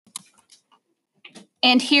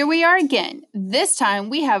And here we are again. This time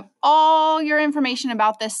we have all your information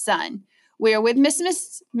about the sun. We are with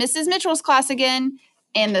Mrs. Mitchell's class again,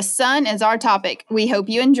 and the sun is our topic. We hope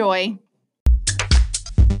you enjoy.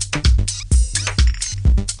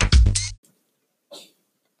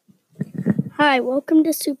 Hi, welcome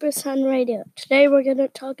to Super Sun Radio. Today we're going to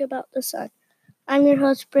talk about the sun. I'm your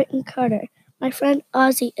host, Britton Carter. My friend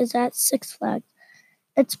Ozzy is at Six Flags.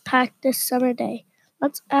 It's packed this summer day.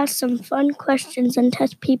 Let's ask some fun questions and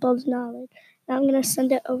test people's knowledge. Now I'm going to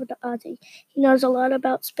send it over to Ozzy. He knows a lot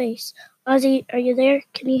about space. Ozzy, are you there?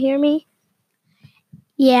 Can you hear me?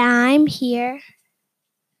 Yeah, I'm here.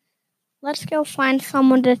 Let's go find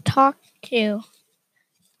someone to talk to.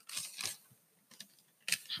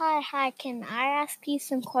 Hi, can I ask you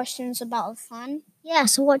some questions about the sun? Yeah,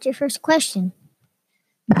 so what's your first question?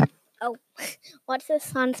 What's a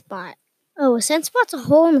sunspot? Oh, a sunspot's a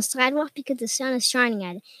hole in the sidewalk because the sun is shining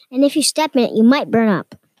at it. And if you step in it, you might burn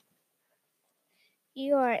up.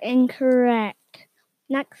 You are incorrect.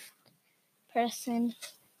 Next person.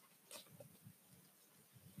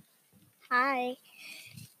 Hi.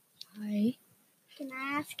 Hi. Can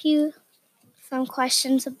I ask you some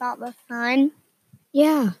questions about the sun?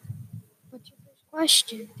 Yeah. What's your first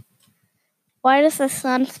question? What is a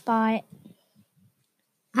sunspot?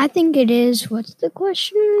 I think it is. What's the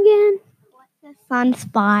question again? What's a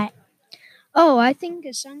sunspot? Oh, I think a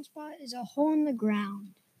sunspot is a hole in the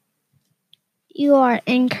ground. You are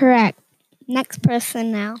incorrect. Next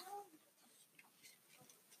person now.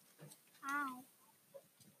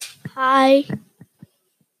 Hi.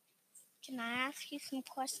 Can I ask you some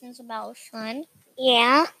questions about the sun?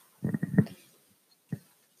 Yeah?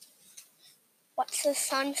 What's a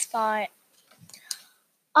sunspot?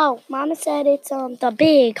 Oh, Mama said it's the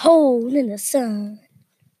big hole in the sun.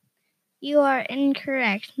 You are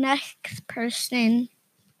incorrect. Next person.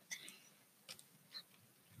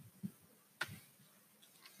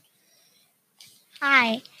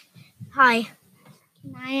 Hi. Hi.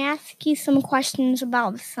 Can I ask you some questions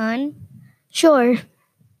about the sun? Sure.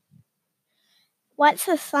 What's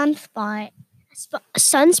a sunspot? A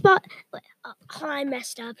sunspot? I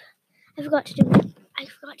messed up. I forgot to do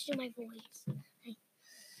my voice.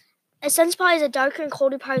 A sunspot is a darker and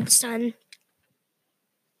colder part of the sun.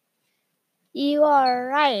 You are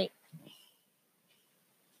right.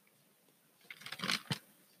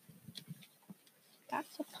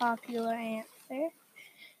 That's a popular answer.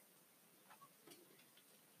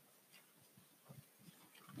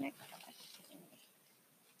 Next question.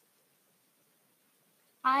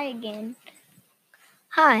 Hi again.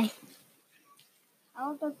 Hi.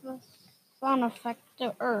 How does the sun affect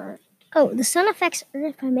the earth? Oh, the sun affects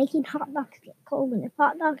Earth by making hot dogs get cold. And if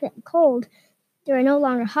hot dogs get cold, there are no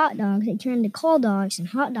longer hot dogs. They turn into cold dogs, and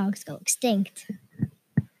hot dogs go extinct.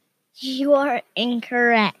 You are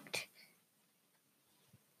incorrect.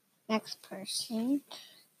 Next person.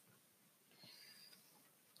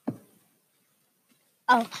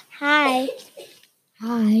 Oh, hi.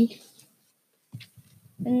 Hi.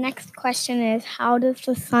 The next question is, how does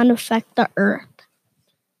the sun affect the earth?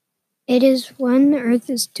 It is when the Earth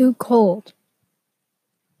is too cold.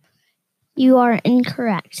 You are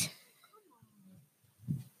incorrect.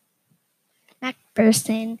 Next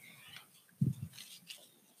person.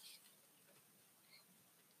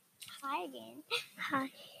 Hi again. Hi.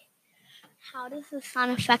 How does the sun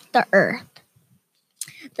affect the earth?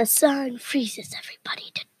 The sun freezes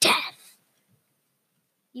everybody to death.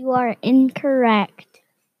 You are incorrect.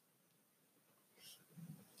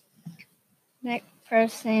 Next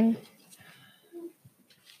person.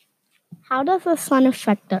 How does the sun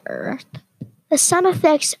affect the earth? The sun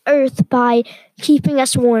affects Earth by keeping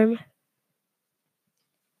us warm.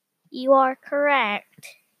 You are correct.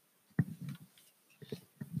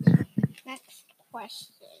 Next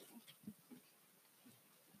question.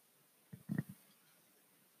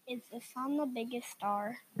 Is the sun the biggest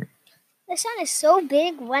star? The sun is so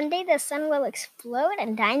big, one day the sun will explode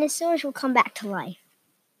and dinosaurs will come back to life.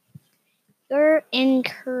 You're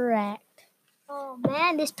incorrect. Oh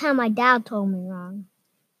man, this time my dad told me wrong.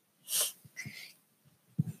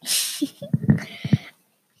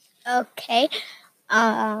 Okay.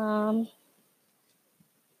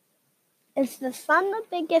 Is the sun the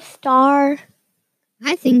biggest star?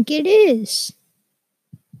 I think it is.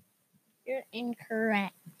 You're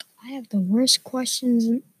incorrect. I have the worst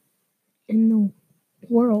questions in the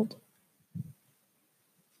world.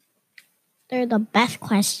 They're the best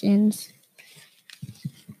questions.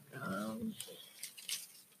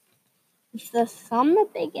 Is the sun the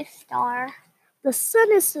biggest star? The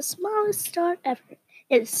sun is the smallest star ever.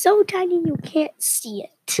 It's so tiny you can't see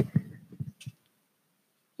it.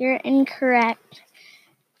 You're incorrect.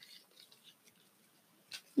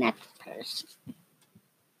 Next person.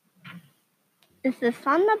 Is the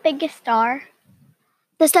sun the biggest star?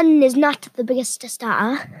 The sun is not the biggest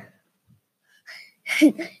star.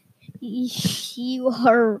 You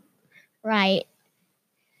are right.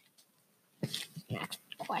 Next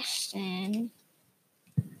question.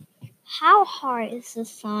 How hot is the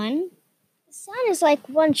sun? The sun is like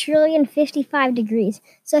 1,055,000,000 degrees.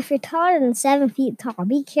 So if you're taller than 7 feet tall,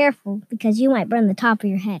 be careful because you might burn the top of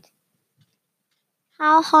your head.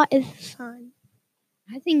 How hot is the sun?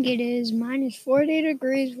 I think it is -40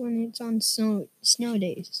 degrees when it's on snow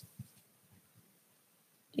days.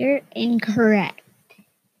 You're incorrect.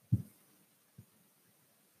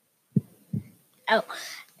 Oh,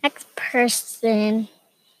 next person.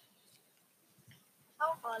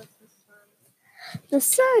 How hot is the sun? The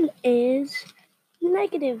sun is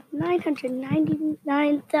negative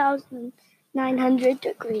 999,900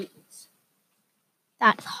 degrees.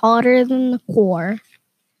 That's hotter than the core.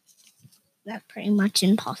 That's pretty much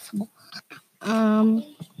impossible.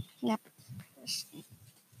 Next person.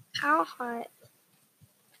 How hot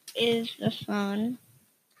is the sun?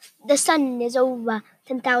 The sun is over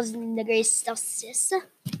 10,000 degrees Celsius.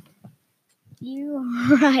 You're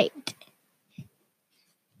right.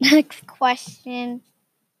 Next question.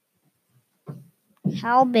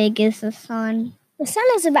 How big is the sun? The sun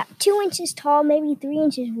is about 2 inches tall, maybe 3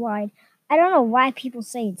 inches wide. I don't know why people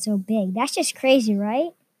say it's so big. That's just crazy,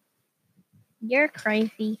 right? You're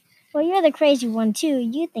crazy. Well, you're the crazy one, too.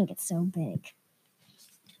 You think it's so big.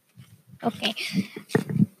 Okay.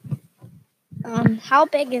 How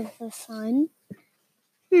big is the sun?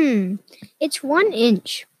 It's 1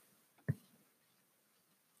 inch.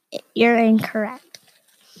 You're incorrect.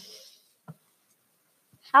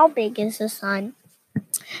 How big is the sun?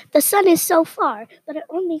 The sun is so far, but it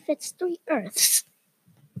only fits 3 Earths.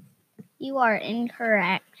 You are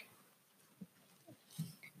incorrect.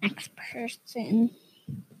 Next person.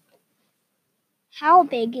 How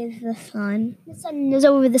big is the sun? The sun is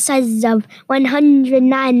over the size of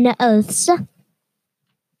 109 Earths.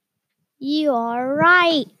 You are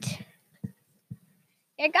right.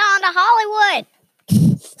 You're going to Hollywood.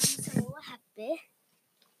 I'm so happy.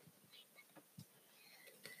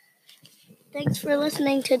 Thanks for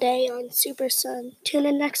listening today on Super Sun. Tune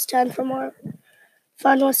in next time for more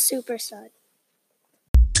fun with Super Sun.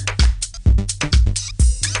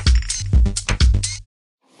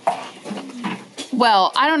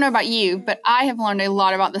 Well, I don't know about you, but I have learned a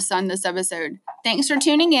lot about the sun this episode. Thanks for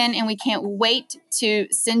tuning in, and we can't wait to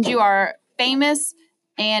send you our famous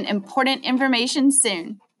and important information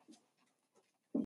soon.